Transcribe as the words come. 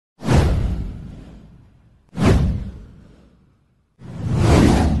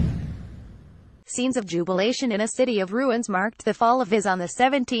Scenes of jubilation in a city of ruins marked the fall of IS on the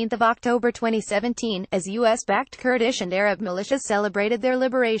 17th of October 2017, as US-backed Kurdish and Arab militias celebrated their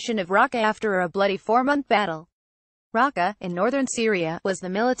liberation of Raqqa after a bloody 4-month battle. Raqqa, in northern Syria, was the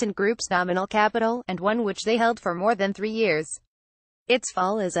militant group's nominal capital, and one which they held for more than 3 years. Its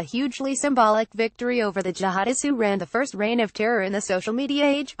fall is a hugely symbolic victory over the jihadists who ran the first reign of terror in the social media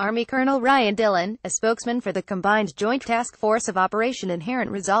age. Army Colonel Ryan Dillon, a spokesman for the Combined Joint Task Force of Operation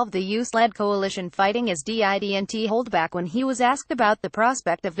Inherent Resolve, the US-led coalition fighting as didn't hold back when he was asked about the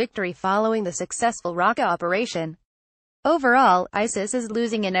prospect of victory following the successful Raqqa operation. "Overall, ISIS is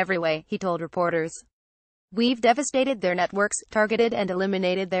losing in every way," he told reporters. "We've devastated their networks, targeted and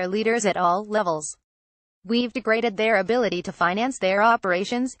eliminated their leaders at all levels. We've degraded their ability to finance their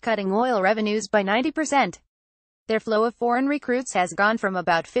operations, cutting oil revenues by 90%. Their flow of foreign recruits has gone from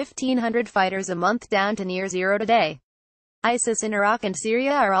about 1,500 fighters a month down to near zero today. ISIS in Iraq and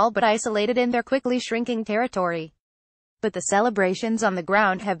Syria are all but isolated in their quickly shrinking territory. But the celebrations on the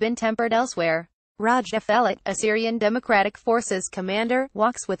ground have been tempered elsewhere." Raja Felat, a Syrian Democratic Forces commander,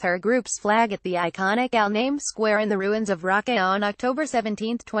 walks with her group's flag at the iconic Al-Naim Square in the ruins of Raqqa on October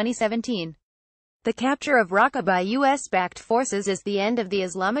 17, 2017. "The capture of Raqqa by US-backed forces is the end of the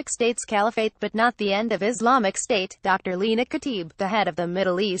Islamic State's caliphate but not the end of Islamic State," Dr. Lina Khatib, the head of the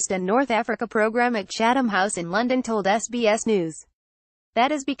Middle East and North Africa program at Chatham House in London, told SBS News.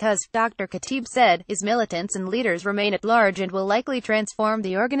 "That is because," Dr. Khatib said, "his militants and leaders remain at large and will likely transform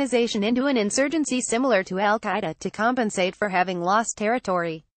the organization into an insurgency similar to Al-Qaeda to compensate for having lost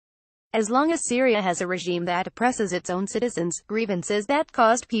territory. As long as Syria has a regime that oppresses its own citizens, grievances that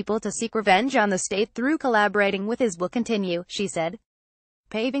caused people to seek revenge on the state through collaborating with IS will continue," she said,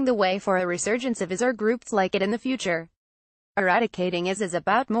 paving the way for a resurgence of IS or groups like it in the future. "Eradicating IS is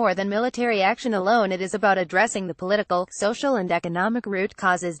about more than military action alone. It is about addressing the political, social and economic root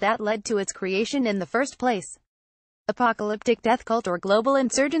causes that led to its creation in the first place. Apocalyptic death cult or global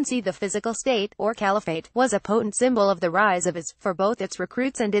insurgency, the physical state, or caliphate, was a potent symbol of the rise of IS, for both its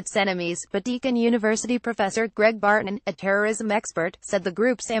recruits and its enemies," but Deakin University professor Greg Barton, a terrorism expert, said the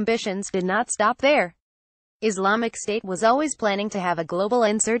group's ambitions did not stop there. Islamic State was always planning to have a global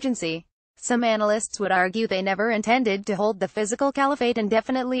insurgency. Some analysts would argue they never intended to hold the physical caliphate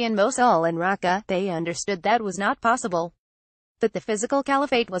indefinitely in Mosul and Raqqa. They understood that was not possible. But the physical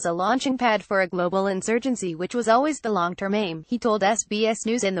caliphate was a launching pad for a global insurgency, which was always the long-term aim, he told SBS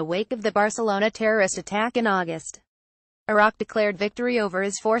News in the wake of the Barcelona terrorist attack in August. Iraq declared victory over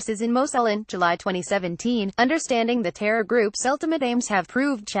IS forces in Mosul in July 2017. "Understanding the terror group's ultimate aims have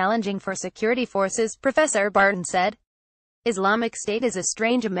proved challenging for security forces," Professor Barton said. "Islamic State is a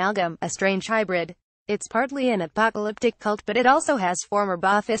strange amalgam, a strange hybrid. It's partly an apocalyptic cult, but it also has former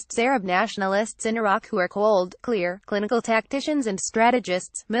Ba'athists, Arab nationalists in Iraq who are cold, clear, clinical tacticians and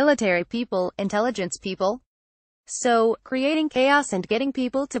strategists, military people, intelligence people. So, creating chaos and getting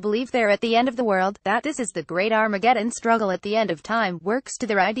people to believe they're at the end of the world, that this is the great Armageddon struggle at the end of time, works to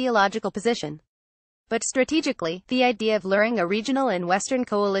their ideological position. But strategically, the idea of luring a regional and Western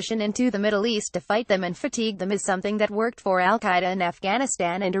coalition into the Middle East to fight them and fatigue them is something that worked for Al-Qaeda in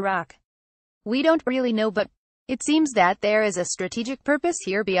Afghanistan and Iraq. We don't really know, but it seems that there is a strategic purpose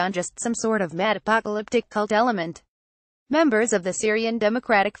here beyond just some sort of mad apocalyptic cult element." Members of the Syrian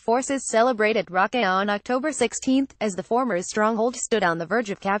Democratic Forces celebrated Raqqa on October 16, as the former stronghold stood on the verge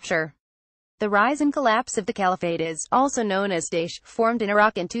of capture. The rise and collapse of the Caliphate is, also known as Daesh, formed in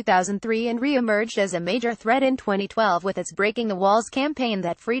Iraq in 2003 and re-emerged as a major threat in 2012 with its Breaking the Walls campaign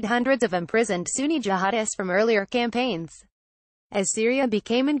that freed hundreds of imprisoned Sunni jihadists from earlier campaigns. As Syria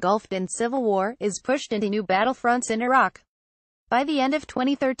became engulfed in civil war, IS pushed into new battlefronts in Iraq. By the end of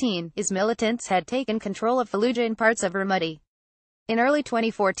 2013, IS militants had taken control of Fallujah and parts of Ramadi. In early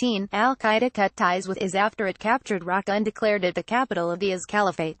 2014, Al-Qaeda cut ties with IS after it captured Raqqa and declared it the capital of the IS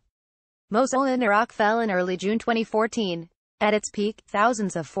Caliphate. Mosul in Iraq fell in early June 2014. At its peak,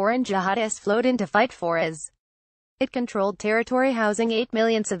 thousands of foreign jihadists flowed in to fight for IS. It controlled territory housing 8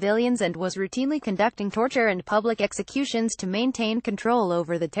 million civilians and was routinely conducting torture and public executions to maintain control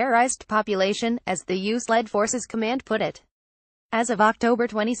over the terrorized population, as the US-led Forces Command put it. As of October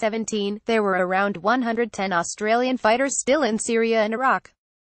 2017, there were around 110 Australian fighters still in Syria and Iraq.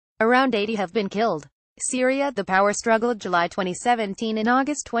 Around 80 have been killed. Syria, the power struggle. July 2017. In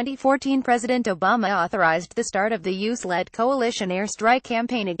August 2014, President Obama authorized the start of the US-led coalition airstrike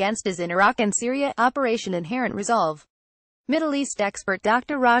campaign against IS in Iraq and Syria, Operation Inherent Resolve. Middle East expert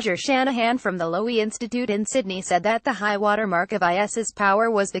Dr. Roger Shanahan from the Lowy Institute in Sydney said that the high-water mark of IS's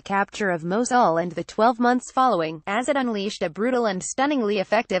power was the capture of Mosul and the 12 months following, as it unleashed a brutal and stunningly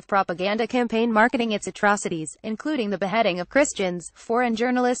effective propaganda campaign marketing its atrocities, including the beheading of Christians, foreign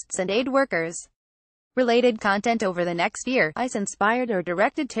journalists and aid workers. related content over the next year. IS-inspired or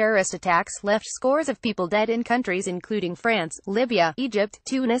directed terrorist attacks left scores of people dead in countries including France, Libya, Egypt,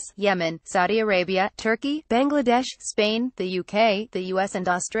 Tunis, Yemen, Saudi Arabia, Turkey, Bangladesh, Spain, the UK, the US and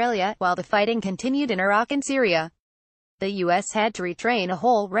Australia, while the fighting continued in Iraq and Syria. The U.S. had to retrain a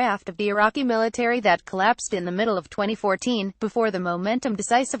whole raft of the Iraqi military that collapsed in the middle of 2014, before the momentum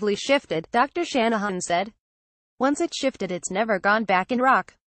decisively shifted, Dr. Shanahan said. Once it shifted, it's never gone back in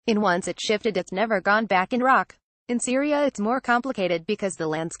Iraq. Once it shifted, it's never gone back in Iraq. In Syria it's more complicated because the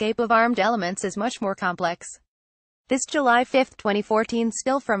landscape of armed elements is much more complex. This July 5, 2014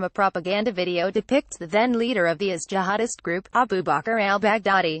 still from a propaganda video depicts the then leader of the IS jihadist group, Abu Bakr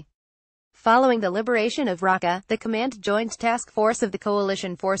al-Baghdadi. Following the liberation of Raqqa, the Command Joint Task Force of the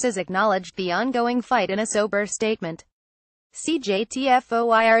coalition forces acknowledged the ongoing fight in a sober statement.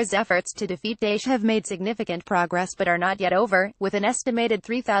 CJTFOIR's efforts to defeat Daesh have made significant progress but are not yet over, with an estimated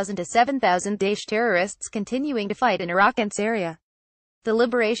 3,000 to 7,000 Daesh terrorists continuing to fight in Iraq and Syria. The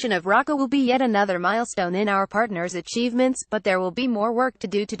liberation of Raqqa will be yet another milestone in our partners' achievements, but there will be more work to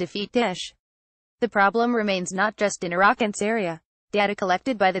do to defeat Daesh. The problem remains not just in Iraq and Syria. Data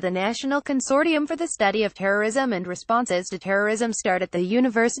collected by the National Consortium for the Study of Terrorism and Responses to Terrorism START at the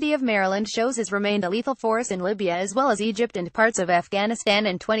University of Maryland shows has remained a lethal force in Libya as well as Egypt and parts of Afghanistan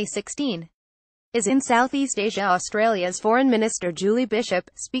in 2016. Is in Southeast Asia. Australia's Foreign Minister Julie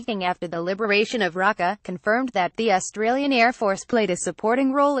Bishop, speaking after the liberation of Raqqa, confirmed that the Australian Air Force played a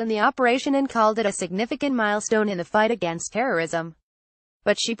supporting role in the operation and called it a significant milestone in the fight against terrorism.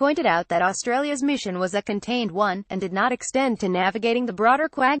 But she pointed out that Australia's mission was a contained one, and did not extend to navigating the broader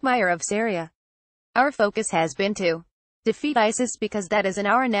quagmire of Syria. Our focus has been to defeat ISIS because that is in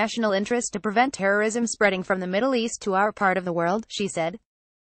our national interest to prevent terrorism spreading from the Middle East to our part of the world, she said.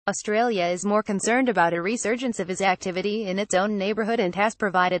 Australia is more concerned about a resurgence of his activity in its own neighborhood and has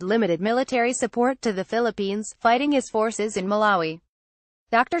provided limited military support to the Philippines, fighting his forces in Malawi.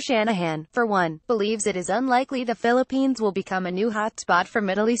 Dr. Shanahan, for one, believes it is unlikely the Philippines will become a new hotspot for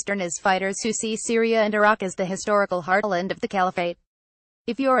Middle Eastern IS fighters who see Syria and Iraq as the historical heartland of the caliphate.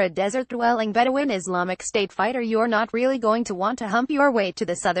 If you're a desert-dwelling Bedouin Islamic State fighter, you're not really going to want to hump your way to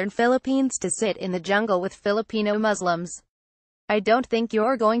the southern Philippines to sit in the jungle with Filipino Muslims. I don't think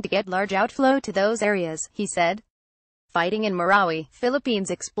you're going to get large outflow to those areas, he said. Fighting in Marawi,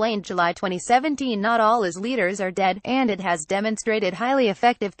 Philippines explained July 2017 not all IS leaders are dead, and it has demonstrated highly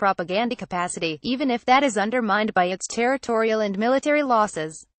effective propaganda capacity, even if that is undermined by its territorial and military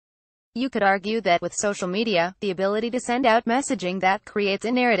losses. You could argue that with social media, the ability to send out messaging that creates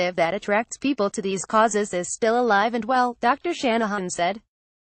a narrative that attracts people to these causes is still alive and well, Dr. Shanahan said.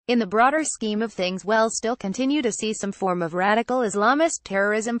 In the broader scheme of things, we'll still continue to see some form of radical Islamist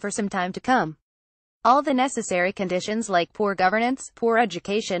terrorism for some time to come. All the necessary conditions like poor governance, poor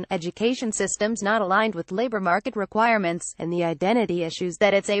education systems not aligned with labor market requirements, and the identity issues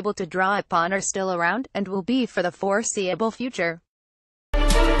that it's able to draw upon are still around, and will be for the foreseeable future.